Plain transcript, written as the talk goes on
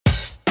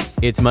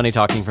It's Money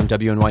Talking from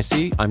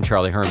WNYC. I'm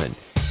Charlie Herman.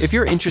 If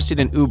you're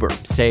interested in Uber,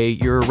 say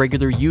you're a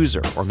regular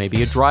user or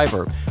maybe a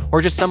driver,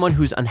 or just someone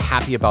who's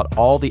unhappy about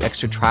all the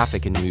extra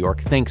traffic in New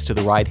York thanks to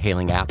the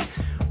ride-hailing app,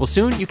 well,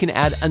 soon you can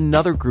add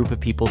another group of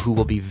people who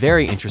will be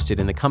very interested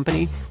in the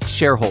company,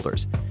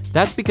 shareholders.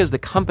 That's because the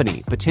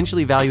company,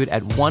 potentially valued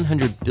at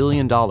 $100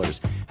 billion,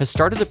 has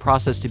started the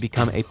process to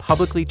become a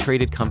publicly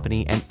traded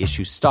company and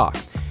issue stock.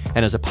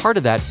 And as a part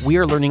of that, we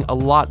are learning a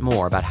lot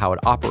more about how it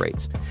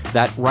operates.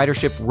 That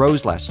ridership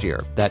rose last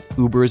year, that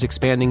Uber is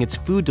expanding its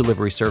food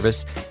delivery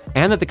service,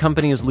 and that the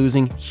company is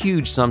losing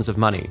huge sums of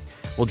money.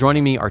 Well,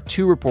 joining me are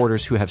two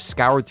reporters who have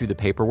scoured through the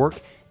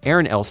paperwork: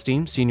 Aaron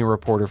Elstein, senior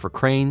reporter for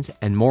Crain's,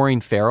 and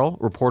Maureen Farrell,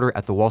 reporter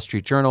at the Wall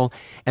Street Journal.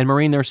 And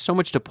Maureen, there's so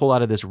much to pull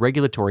out of this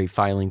regulatory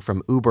filing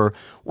from Uber.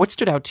 What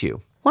stood out to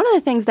you? One of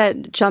the things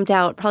that jumped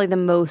out probably the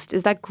most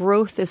is that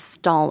growth is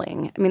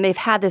stalling. I mean, they've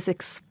had this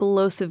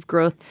explosive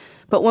growth,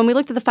 but when we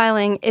looked at the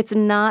filing, it's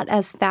not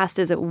as fast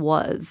as it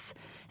was.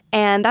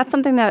 And that's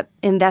something that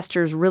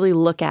investors really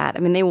look at. I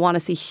mean, they want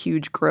to see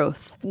huge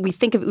growth. We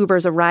think of Uber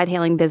as a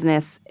ride-hailing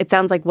business. It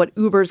sounds like what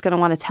Uber's going to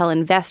want to tell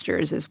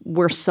investors is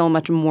we're so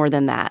much more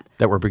than that.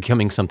 That we're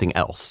becoming something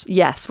else.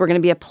 Yes, we're going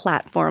to be a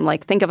platform.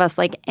 Like, think of us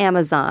like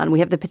Amazon. We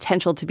have the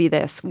potential to be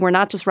this. We're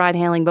not just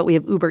ride-hailing, but we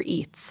have Uber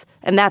Eats.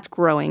 And that's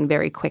growing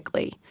very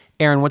quickly.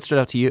 Aaron, what stood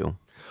out to you?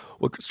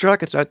 What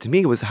struck out to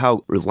me was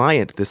how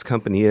reliant this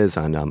company is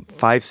on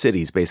 5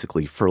 cities,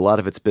 basically, for a lot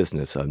of its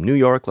business. New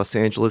York, Los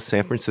Angeles,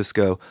 San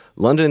Francisco,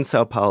 London, and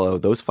Sao Paulo.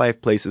 Those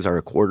 5 places are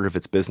a quarter of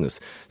its business.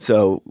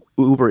 So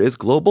Uber is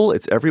global,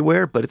 it's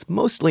everywhere, but it's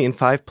mostly in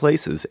 5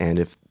 places. And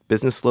if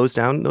business slows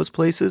down in those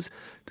places,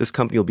 this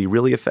company will be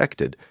really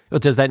affected. Well,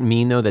 does that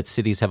mean, though, that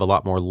cities have a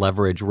lot more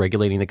leverage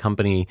regulating the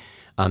company,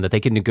 that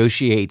they can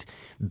negotiate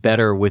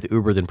better with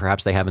Uber than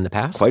perhaps they have in the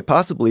past? Quite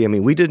possibly. I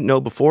mean, we didn't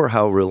know before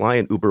how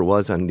reliant Uber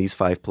was on these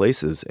 5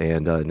 places,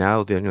 and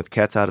now the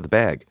cat's out of the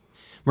bag.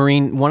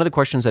 Maureen, one of the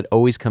questions that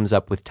always comes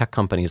up with tech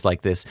companies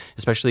like this,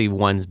 especially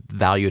ones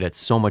valued at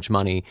so much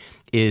money,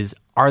 is,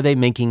 are they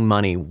making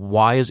money?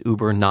 Why is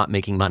Uber not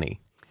making money?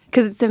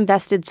 Because it's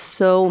invested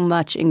so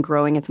much in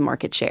growing its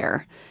market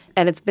share.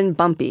 And it's been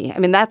bumpy. I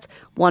mean, that's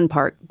one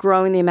part,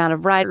 growing the amount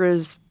of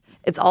riders.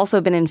 It's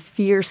also been in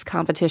fierce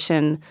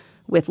competition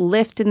with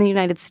Lyft in the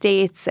United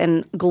States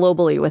and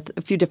globally with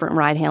a few different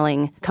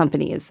ride-hailing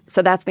companies.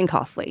 So that's been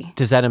costly.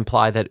 Does that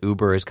imply that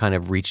Uber has kind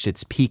of reached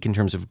its peak in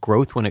terms of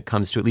growth when it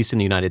comes to, at least in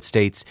the United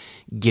States,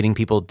 getting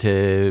people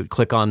to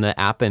click on the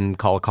app and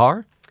call a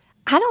car?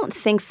 I don't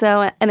think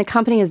so. And the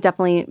company is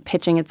definitely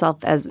pitching itself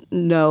as,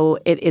 no,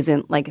 it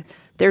isn't. Like,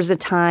 there's a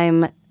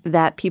time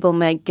that people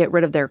might get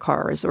rid of their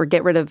cars or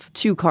get rid of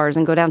 2 cars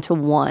and go down to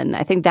 1.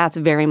 I think that's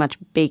very much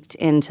baked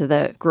into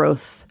the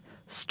growth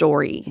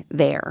story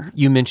there.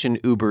 You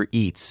mentioned Uber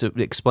Eats. So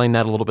explain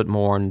that a little bit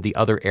more and the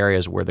other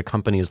areas where the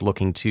company is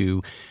looking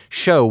to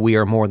show we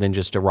are more than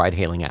just a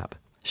ride-hailing app.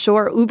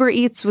 Sure. Uber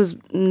Eats was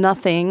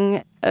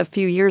nothing a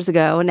few years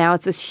ago. Now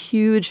it's this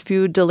huge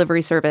food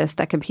delivery service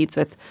that competes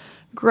with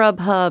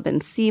Grubhub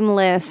and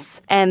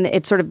Seamless, and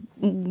it sort of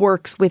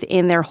works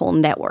within their whole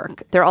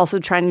network. They're also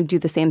trying to do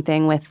the same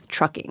thing with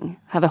trucking,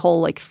 have a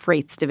whole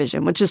freights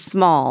division, which is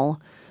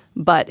small,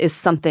 but is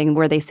something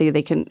where they say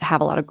they can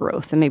have a lot of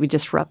growth and maybe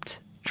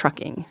disrupt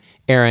trucking.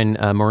 Aaron,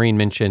 Maureen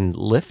mentioned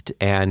Lyft,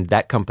 and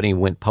that company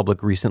went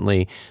public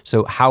recently.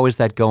 So how is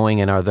that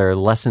going, and are there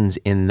lessons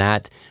in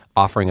that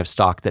offering of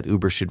stock that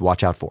Uber should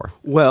watch out for?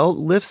 Well,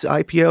 Lyft's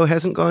IPO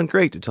hasn't gone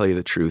great, to tell you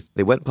the truth.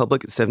 They went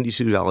public at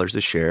 $72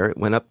 a share. It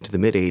went up to the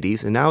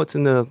mid-80s, and now it's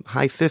in the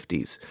high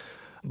 50s.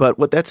 But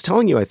what that's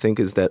telling you, I think,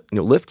 is that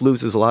Lyft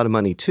loses a lot of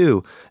money,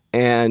 too.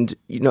 And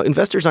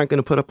investors aren't going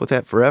to put up with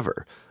that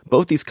forever.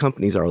 Both these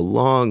companies are a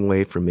long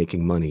way from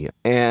making money.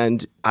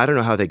 And I don't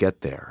know how they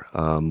get there.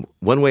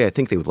 One way I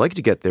think they would like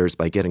to get there is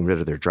by getting rid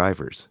of their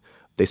drivers.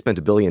 They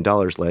spent $1 billion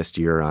last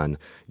year on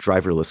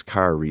driverless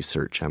car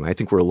research. I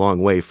think we're a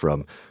long way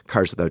from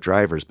cars without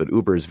drivers, but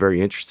Uber is very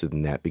interested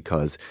in that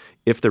because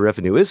if the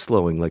revenue is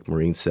slowing, like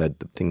Maureen said,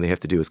 the thing they have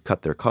to do is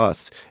cut their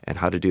costs. And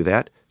how to do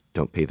that?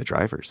 Don't pay the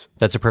drivers.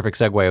 That's a perfect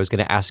segue. I was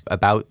going to ask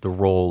about the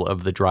role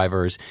of the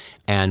drivers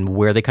and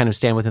where they kind of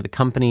stand within the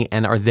company,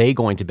 and are they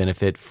going to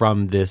benefit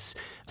from this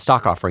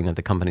stock offering that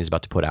the company is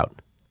about to put out?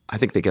 I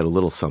think they get a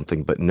little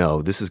something, but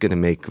no, this is going to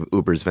make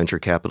Uber's venture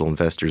capital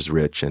investors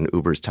rich, and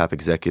Uber's top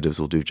executives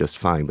will do just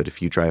fine. But if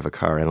you drive a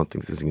car, I don't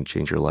think this is going to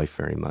change your life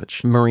very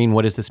much. Maureen,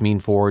 what does this mean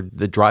for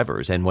the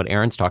drivers and what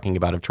Aaron's talking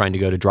about of trying to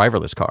go to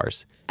driverless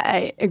cars?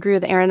 I agree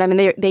with Aaron. I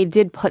mean, they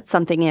did put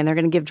something in. They're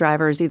going to give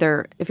drivers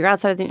either, if you're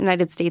outside of the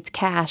United States,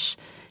 cash.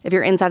 If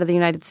you're inside of the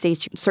United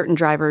States, certain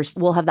drivers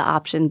will have the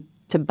option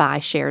to buy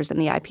shares in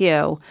the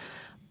IPO.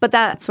 But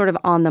that's sort of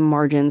on the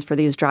margins for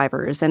these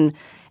drivers. And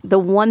the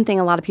one thing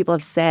a lot of people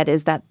have said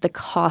is that the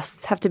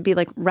costs have to be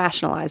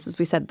rationalized. As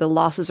we said, the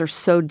losses are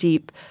so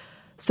deep.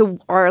 So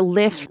are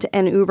Lyft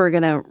and Uber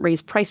going to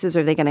raise prices?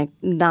 Are they going to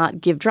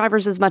not give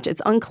drivers as much?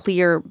 It's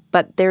unclear,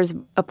 but there's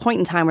a point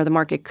in time where the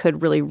market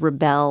could really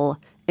rebel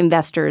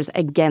investors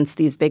against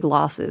these big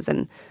losses.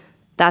 And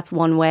that's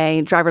one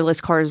way.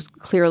 Driverless cars,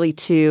 clearly,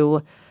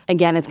 too.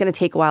 Again, it's going to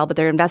take a while, but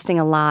they're investing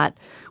a lot.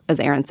 As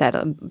Aaron said,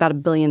 about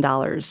 $1 billion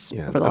over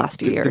the last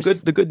few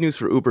years. The good news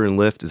for Uber and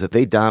Lyft is that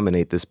they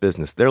dominate this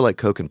business. They're like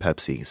Coke and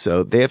Pepsi.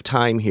 So they have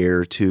time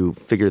here to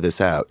figure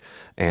this out.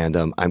 And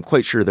I'm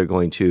quite sure they're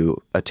going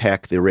to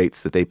attack the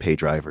rates that they pay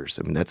drivers.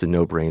 I mean, that's a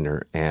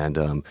no-brainer.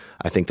 And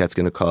I think that's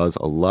going to cause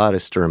a lot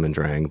of Sturm and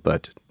Drang,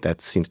 but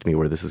that seems to me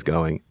where this is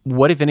going.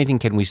 What, if anything,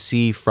 can we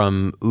see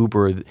from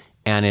Uber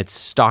and its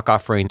stock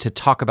offering to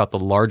talk about the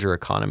larger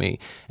economy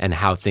and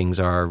how things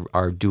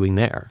are doing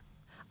there?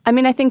 I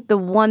mean, I think the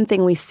one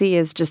thing we see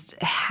is just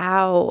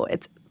how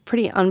it's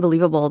pretty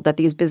unbelievable that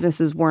these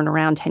businesses weren't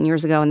around 10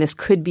 years ago, and this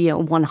could be a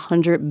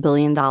 $100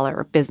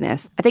 billion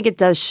business. I think it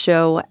does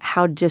show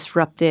how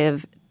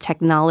disruptive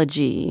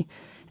technology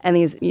and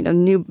these,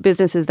 new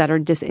businesses that are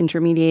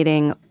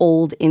disintermediating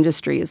old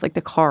industries like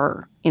the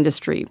car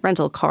industry,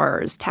 rental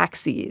cars,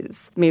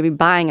 taxis, maybe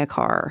buying a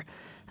car.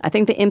 I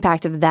think the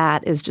impact of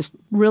that is just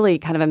really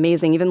kind of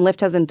amazing. Even Lyft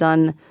hasn't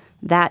done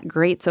that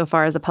great so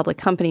far as a public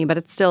company, but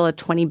it's still a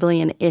 $20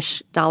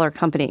 billion-ish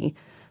company.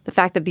 The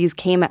fact that these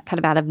came kind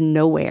of out of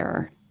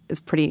nowhere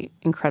is pretty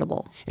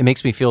incredible. It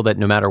makes me feel that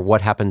no matter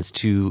what happens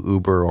to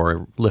Uber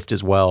or Lyft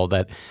as well,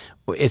 that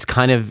it's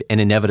kind of an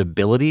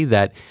inevitability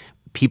that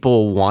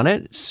people want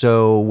it.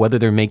 So whether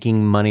they're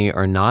making money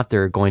or not,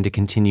 they're going to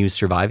continue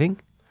surviving.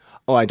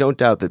 Oh, I don't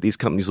doubt that these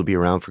companies will be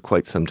around for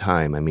quite some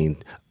time. I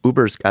mean,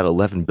 Uber's got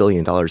 $11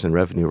 billion in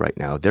revenue right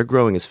now. They're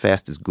growing as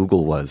fast as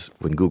Google was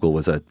when Google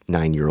was a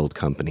 9-year-old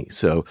company.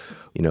 So,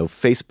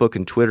 Facebook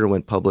and Twitter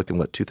went public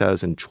in,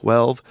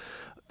 2012?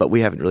 But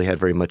we haven't really had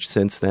very much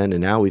since then.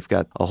 And now we've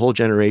got a whole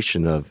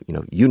generation of,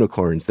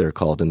 unicorns, they're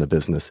called in the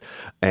business.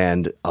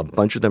 And a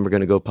bunch of them are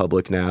going to go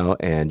public now.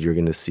 And you're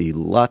going to see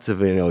lots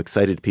of,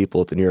 excited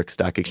people at the New York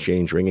Stock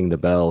Exchange ringing the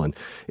bell. And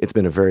it's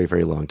been a very,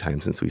 very long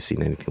time since we've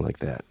seen anything like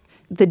that.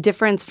 The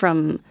difference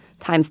from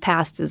times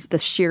past is the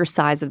sheer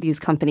size of these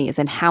companies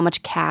and how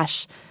much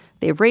cash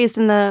they've raised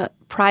in the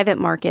private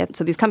market.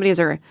 So these companies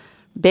are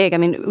big. I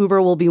mean,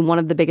 Uber will be one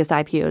of the biggest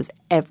IPOs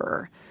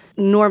ever.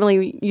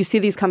 Normally, you see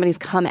these companies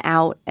come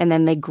out and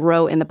then they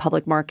grow in the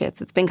public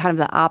markets. It's been kind of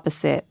the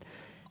opposite.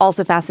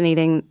 Also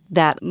fascinating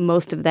that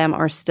most of them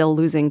are still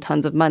losing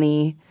tons of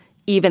money,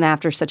 even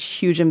after such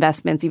huge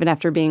investments, even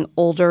after being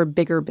older,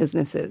 bigger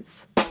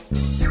businesses.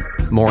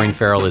 Maureen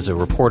Farrell is a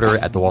reporter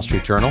at The Wall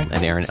Street Journal,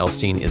 and Aaron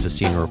Elstein is a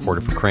senior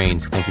reporter for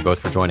Crain's. Thank you both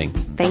for joining.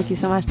 Thank you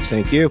so much.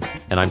 Thank you.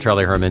 And I'm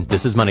Charlie Herman.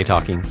 This is Money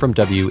Talking from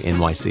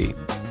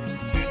WNYC.